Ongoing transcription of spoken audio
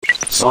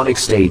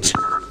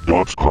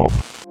SonicState.com.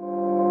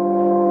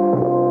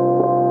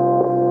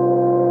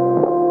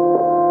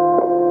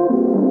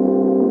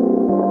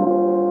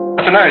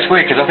 I don't know, it's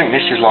weird because I think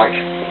this is like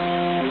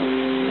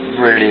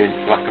really,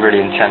 like a really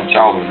intense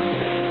album.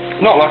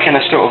 Not like in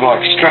a sort of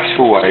like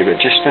stressful way,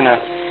 but just in a,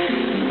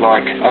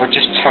 like, I was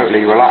just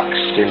totally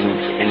relaxed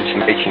into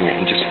making it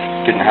and just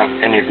didn't have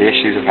any of the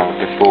issues I've had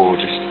before.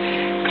 Just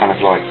kind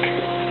of like,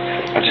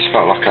 I just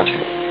felt like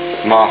I'd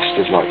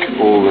mastered like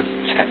all the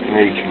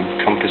technique and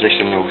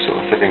compositional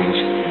sort of things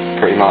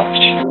pretty much.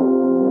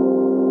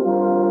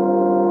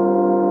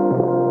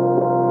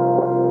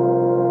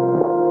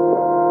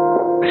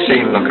 It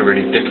seemed like a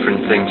really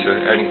different thing to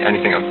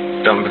anything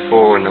I've done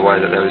before, in the way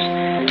that there was,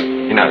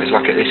 you know, it's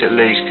at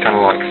least kind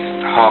of like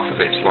half of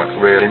it's like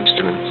real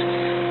instruments,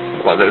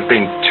 like that have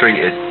been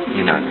treated,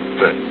 you know,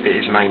 but it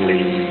is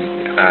mainly,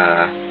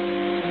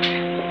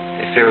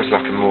 it feels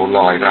like a more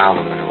live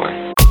album in a way.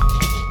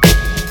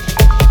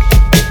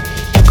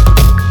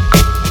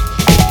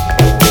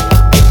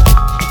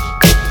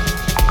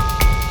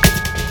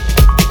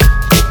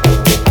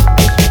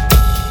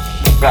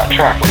 That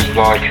track was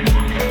like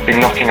been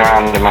knocking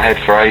around in my head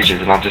for ages,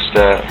 and I just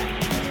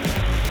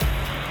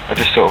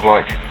sort of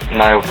like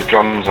nailed the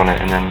drums on it,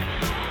 and then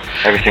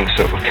everything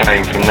sort of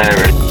came from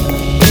there.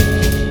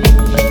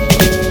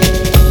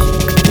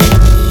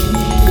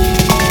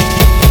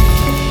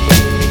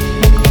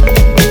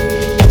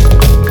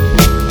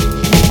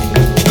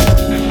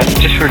 I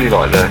just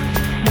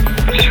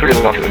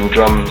really like it when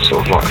drums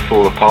sort of like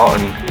fall apart,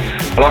 and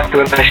I like it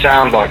when they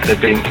sound like they're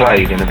being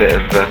played in a bit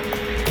of a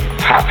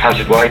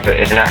haphazard way, but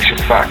in actual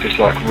fact it's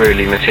like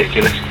really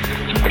meticulous.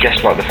 I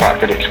guess like the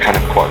fact that it's kind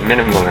of quite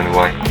minimal in a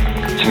way,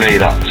 to me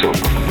that sort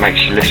of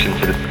makes you listen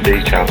to the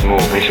details more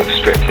when you sort of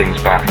strip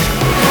things back.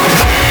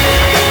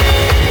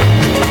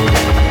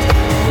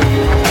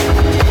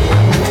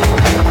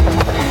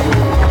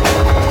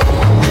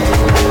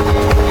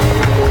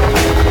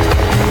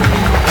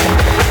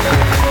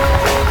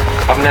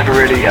 I've never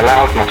really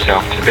allowed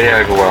myself to be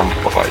overwhelmed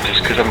by it,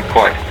 just because I'm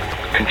quite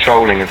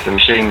controlling of the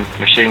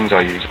machines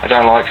I use. I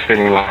don't like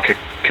feeling like a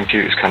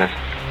computer's kind of,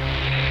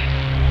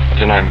 I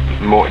don't know,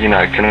 more, you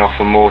know, can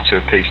offer more to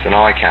a piece than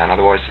I can.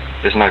 Otherwise,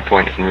 there's no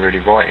point in really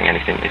writing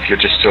anything. If you're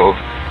just sort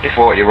of, if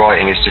what you're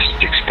writing is just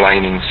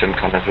explaining some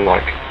kind of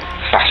like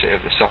facet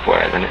of the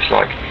software, then it's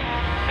like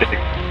the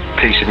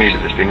piece of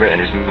music that's been written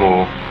is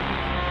more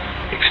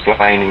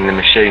explaining the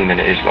machine than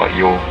it is like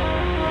your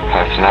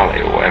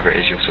personality or whatever it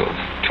is you're sort of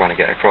trying to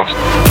get across.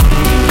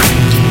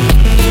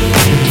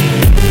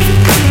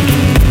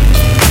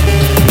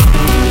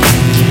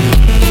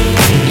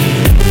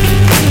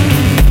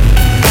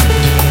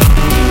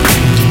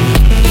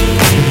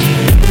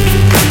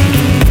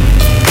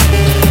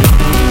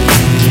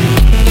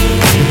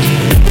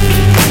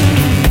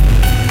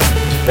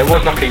 There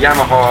was like a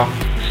Yamaha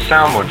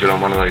sound module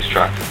on one of those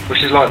tracks,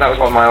 which is like, that was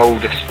like my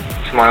oldest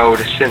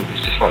synth.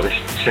 It's just like this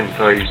synth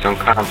I used on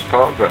Clowns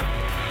Park, but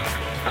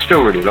I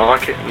still really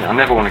like it. I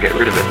never want to get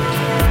rid of it.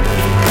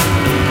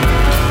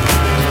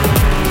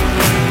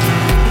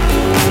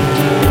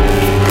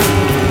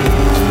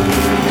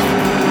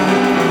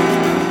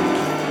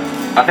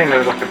 I think there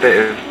was like a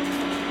bit of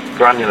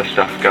granular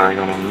stuff going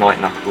on Night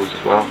Knuckles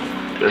as well.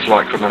 There's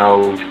like from an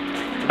old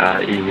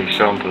EMI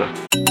sampler.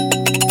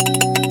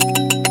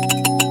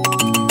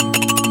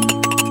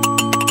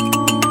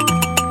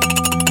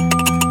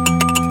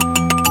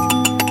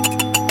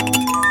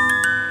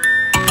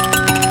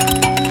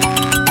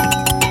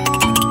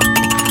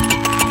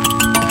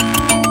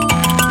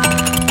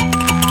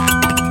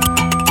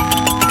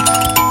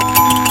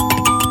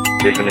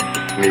 Even if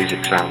the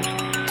music sounds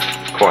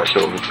quite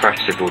sort of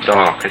oppressive or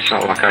dark, it's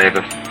not like I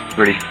ever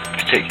really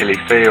particularly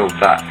feel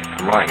that if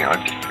I'm writing it. I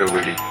just feel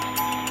really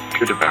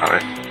good about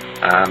it.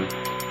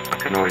 I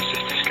can always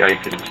just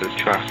escape into the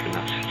track, and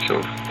that's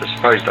sort of, I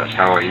suppose that's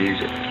how I use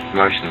it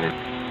emotionally.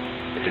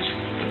 It is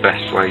the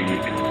best way you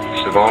can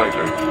survive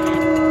it.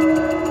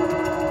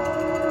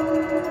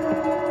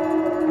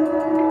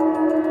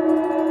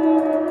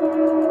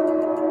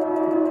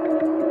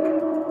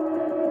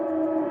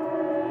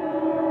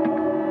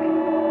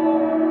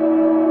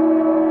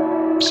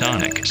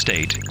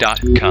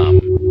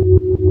 SonicState.com